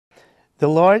The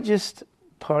largest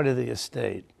part of the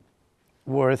estate,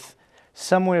 worth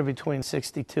somewhere between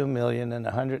 $62 million and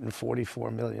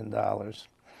 $144 million,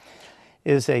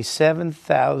 is a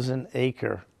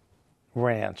 7,000-acre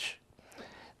ranch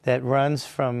that runs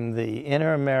from the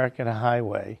Inter-American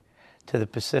Highway to the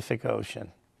Pacific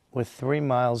Ocean, with 3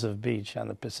 miles of beach on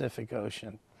the Pacific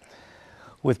Ocean,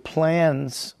 with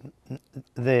plans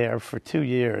there for 2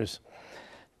 years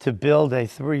to build a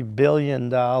 $3 billion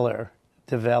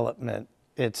development.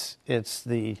 It's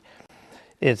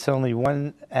only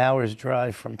 1 hour's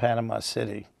drive from Panama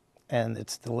City, and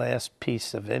it's the last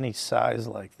piece of any size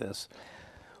like this.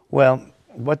 Well,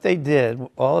 what they did,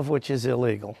 all of which is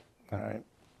illegal, all right,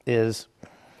 is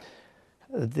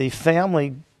the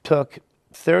family took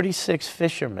 36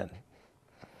 fishermen,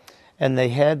 and they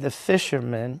had the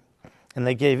fishermen, and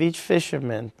they gave each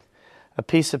fisherman a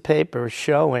piece of paper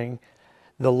showing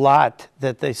the lot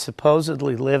that they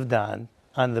supposedly lived on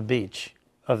the beach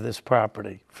of this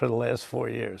property for the last 4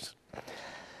 years.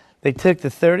 They took the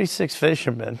 36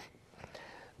 fishermen,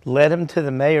 led them to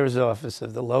the mayor's office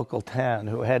of the local town,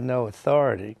 who had no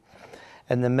authority,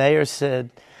 and the mayor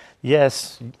said,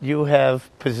 yes, you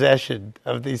have possession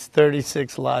of these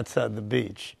 36 lots on the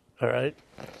beach, all right?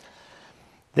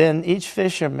 Then each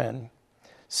fisherman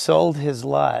sold his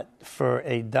lot for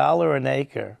 $1 an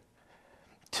acre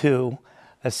to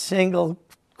a single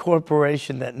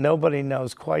corporation that nobody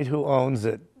knows quite who owns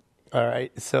it, all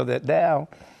right? So that now,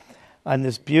 on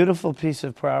this beautiful piece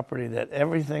of property that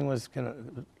everything was gonna,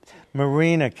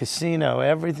 marina, casino,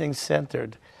 everything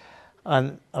centered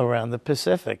around the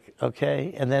Pacific,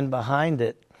 okay? And then behind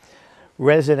it,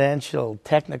 residential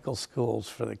technical schools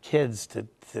for the kids to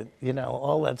you know,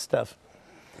 all that stuff.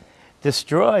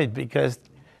 Destroyed because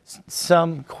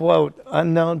some, quote,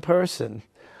 unknown person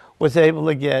was able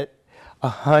to get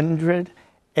 100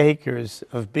 acres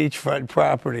of beachfront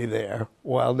property there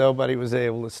while nobody was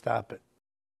able to stop it.